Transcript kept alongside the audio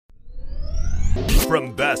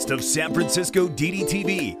From Best of San Francisco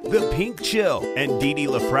DDTV, The Pink Chill, and Didi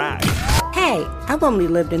LaFrac. Hey, I've only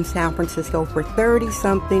lived in San Francisco for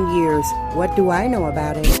 30-something years. What do I know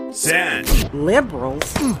about it? San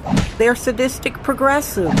Liberals? They're sadistic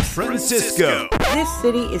progressives. Francisco. This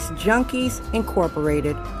city is Junkies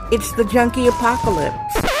Incorporated. It's the junkie apocalypse.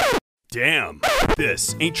 Damn,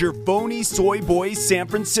 this ain't your phony soy boy San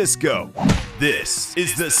Francisco. This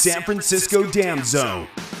is the San Francisco Dam Zone.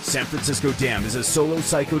 San Francisco Dam is a solo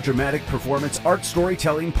psychodramatic performance art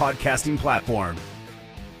storytelling podcasting platform.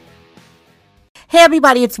 Hey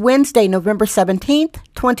everybody, it's Wednesday, November 17th,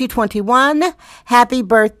 2021. Happy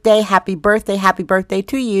birthday, happy birthday, happy birthday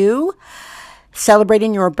to you.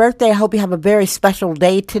 Celebrating your birthday. I hope you have a very special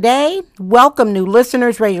day today. Welcome new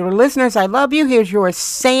listeners, regular listeners. I love you. Here's your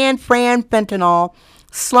San Fran Fentanyl,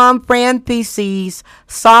 Slum Fran Feces,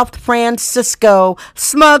 Soft Francisco,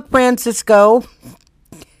 Smug Francisco.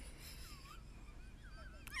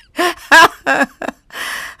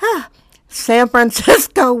 San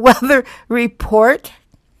Francisco weather report.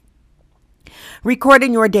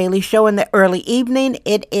 Recording your daily show in the early evening.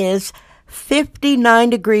 It is 59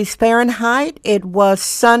 degrees Fahrenheit. It was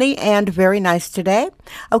sunny and very nice today.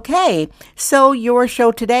 Okay, so your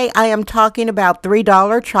show today, I am talking about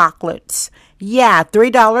 $3 chocolates. Yeah,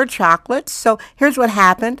 $3 chocolates. So here's what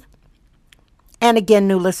happened. And again,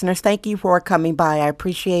 new listeners, thank you for coming by. I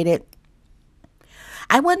appreciate it.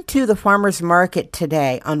 I went to the farmer's market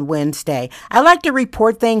today on Wednesday. I like to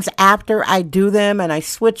report things after I do them, and I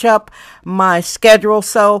switch up my schedule,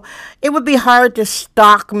 so it would be hard to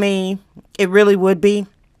stalk me. It really would be.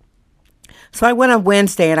 So I went on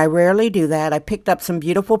Wednesday, and I rarely do that. I picked up some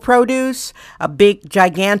beautiful produce, a big,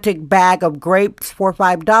 gigantic bag of grapes for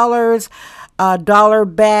 $5, dollar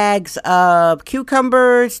bags of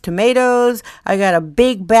cucumbers, tomatoes. I got a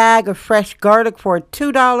big bag of fresh garlic for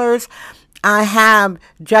 $2. I have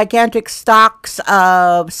gigantic stocks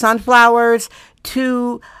of sunflowers,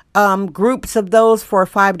 two groups of those for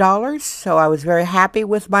 $5. So I was very happy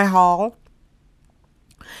with my haul.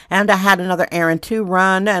 And I had another errand to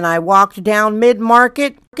run, and I walked down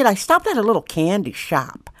mid-market. I stopped at a little candy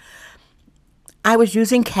shop. I was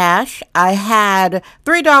using cash. I had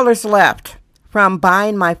 $3 left from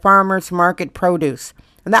buying my farmer's market produce.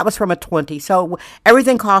 And that was from a 20. So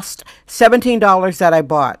everything cost $17 that I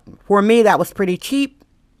bought. For me, that was pretty cheap.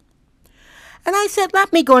 And I said,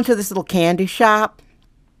 let me go into this little candy shop,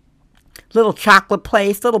 little chocolate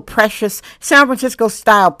place, little precious, San Francisco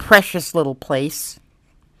style precious little place.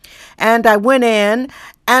 And I went in,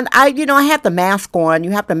 and I had the mask on.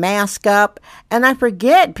 You have to mask up. And I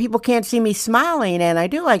forget, people can't see me smiling, and I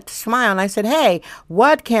do like to smile. And I said, hey,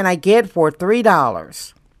 what can I get for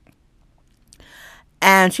 $3?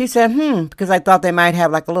 And she said, because I thought they might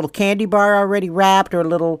have like a little candy bar already wrapped, or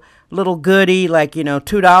a little goodie, like,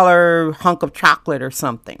 $2 hunk of chocolate or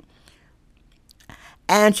something.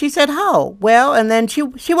 And she said, oh, well, and then she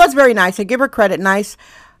was very nice. I give her credit. Nice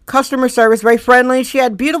customer service, very friendly. She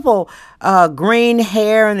had beautiful green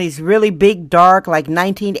hair and these really big, dark, like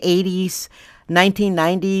 1980s,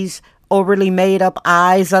 1990s, overly made up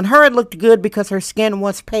eyes. On her, it looked good because her skin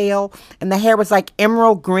was pale and the hair was like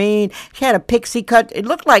emerald green. She had a pixie cut. It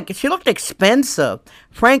looked like she looked expensive.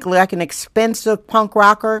 Frankly, like an expensive punk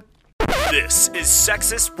rocker. This is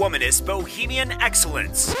sexist, womanist, bohemian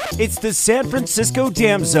excellence. It's the San Francisco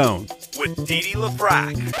Dam Zone with Didi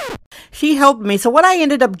LaFrac. She helped me. So what I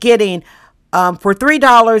ended up getting for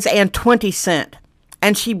 $3.20.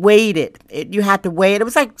 And she weighed it. You had to weigh it. It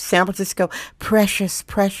was like San Francisco. Precious,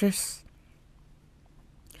 precious.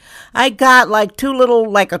 I got like two little,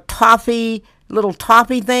 like little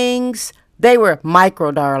toffee things. They were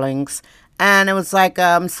micro darlings. And it was like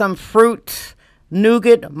some fruit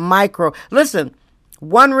nougat micro. Listen,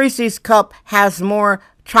 one Reese's cup has more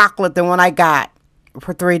chocolate than what I got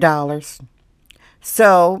for $3.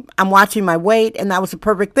 So I'm watching my weight, and that was a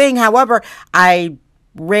perfect thing. However, I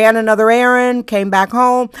ran another errand, came back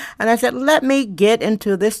home, and I said, let me get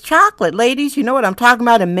into this chocolate. Ladies, you know what I'm talking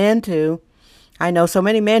about, and men too. I know so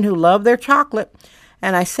many men who love their chocolate.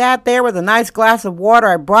 And I sat there with a nice glass of water.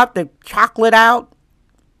 I brought the chocolate out.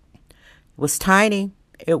 It was tiny.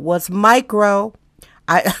 It was micro.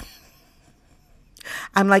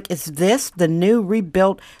 I'm like, is this the new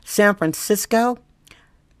rebuilt San Francisco?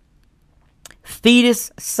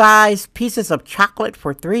 Fetus-sized pieces of chocolate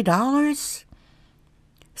for $3?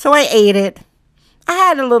 So I ate it. I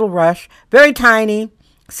had a little rush. Very tiny.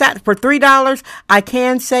 Sat for $3. I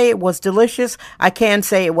can say it was delicious. I can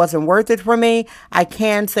say it wasn't worth it for me. I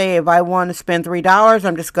can say if I want to spend $3,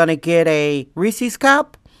 I'm just going to get a Reese's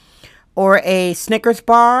cup or a Snickers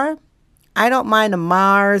bar I don't mind a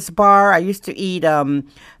Mars bar. I used to eat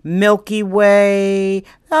Milky Way,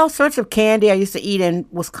 all sorts of candy. I used to eat in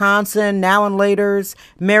Wisconsin, Now and Later's,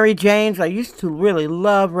 Mary Jane's. I used to really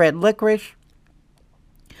love red licorice.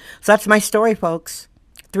 So that's my story, folks.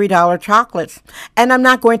 $3 chocolates. And I'm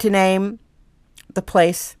not going to name the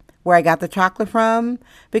place where I got the chocolate from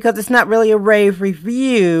because it's not really a rave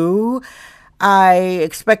review. I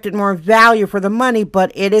expected more value for the money,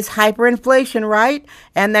 but it is hyperinflation, right?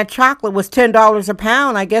 And that chocolate was $10 a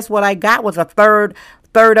pound. I guess what I got was a third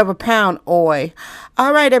of a pound. Oi.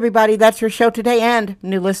 All right, everybody, that's your show today. And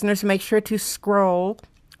new listeners, make sure to scroll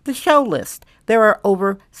the show list. There are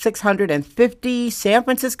over 650 San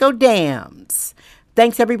Francisco dams.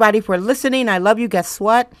 Thanks, everybody, for listening. I love you. Guess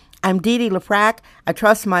what? I'm Dee Dee LaFrac. I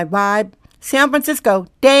trust my vibe. San Francisco,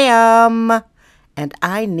 damn. And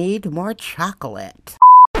I need more chocolate.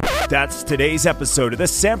 That's today's episode of the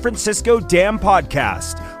San Francisco Dam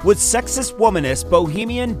Podcast with sexist womanist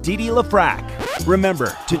bohemian Dee Dee LaFrac.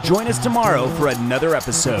 Remember to join us tomorrow for another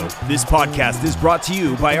episode. This podcast is brought to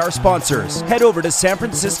you by our sponsors. Head over to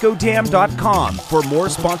sanfranciscodam.com for more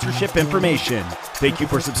sponsorship information. Thank you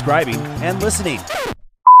for subscribing and listening.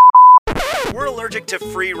 We're allergic to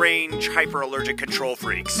free-range, hyperallergic control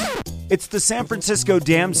freaks. It's the San Francisco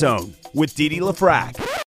Dam Zone with Dee Dee LaFrac.